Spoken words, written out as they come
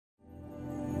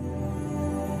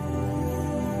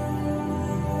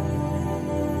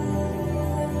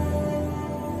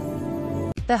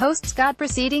The hosts got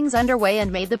proceedings underway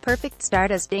and made the perfect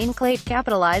start as Daine Klate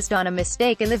capitalized on a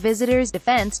mistake in the visitors'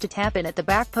 defense to tap in at the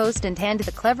back post and hand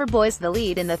the clever boys the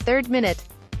lead in the 3rd minute.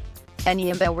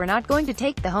 Enyimba were not going to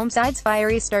take the home side's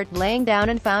fiery start, laying down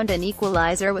and found an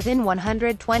equaliser within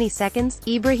 120 seconds,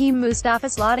 Ibrahim Mustapha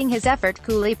slotting his effort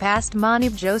coolly past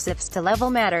Moneeb Josephs to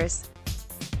level matters.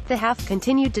 The half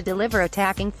continued to deliver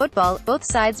attacking football, both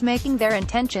sides making their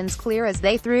intentions clear as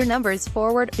they threw numbers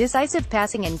forward, decisive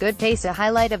passing and good pace a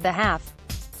highlight of the half.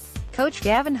 Coach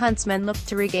Gavin Huntsman looked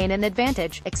to regain an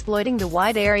advantage, exploiting the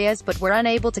wide areas but were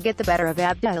unable to get the better of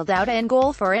Abdul Dawda and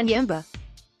goal for Enyimba.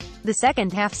 The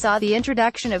second half saw the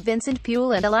introduction of Vincent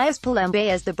Puel and Elias Palembe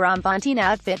as the Braamfontein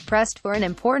outfit pressed for an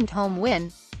important home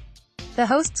win. The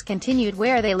hosts continued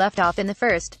where they left off in the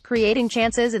first, creating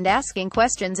chances and asking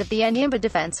questions of the Enyimba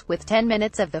defense. With 10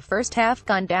 minutes of the first half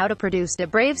gone, Dawda produced a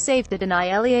brave save to deny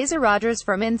Eliezer Rodgers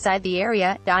from inside the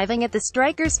area, diving at the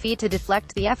striker's feet to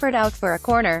deflect the effort out for a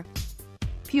corner.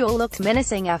 Puel looked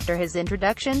menacing after his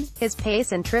introduction, his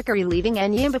pace and trickery leaving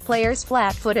Enyimba players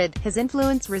flat-footed, his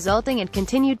influence resulting in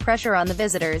continued pressure on the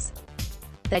visitors.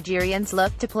 The Nigerians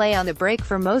looked to play on the break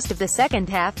for most of the second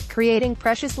half, creating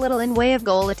precious little in way of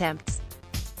goal attempts.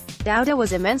 Dawda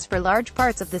was immense for large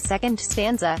parts of the second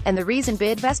stanza, and the reason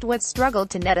Bidvest Wits struggled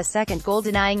to net a second goal,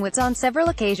 denying Wits on several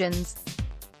occasions.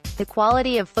 The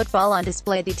quality of football on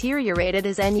display deteriorated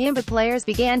as Enyimba players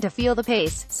began to feel the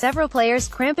pace, several players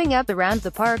cramping up around the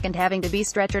park and having to be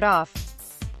stretchered off.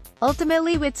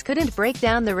 Ultimately, Wits couldn't break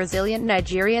down the resilient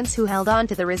Nigerians who held on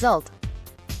to the result.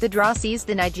 The draw sees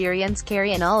the Nigerians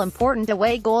carry an all-important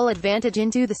away goal advantage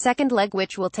into the second leg,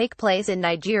 which will take place in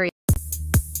Nigeria.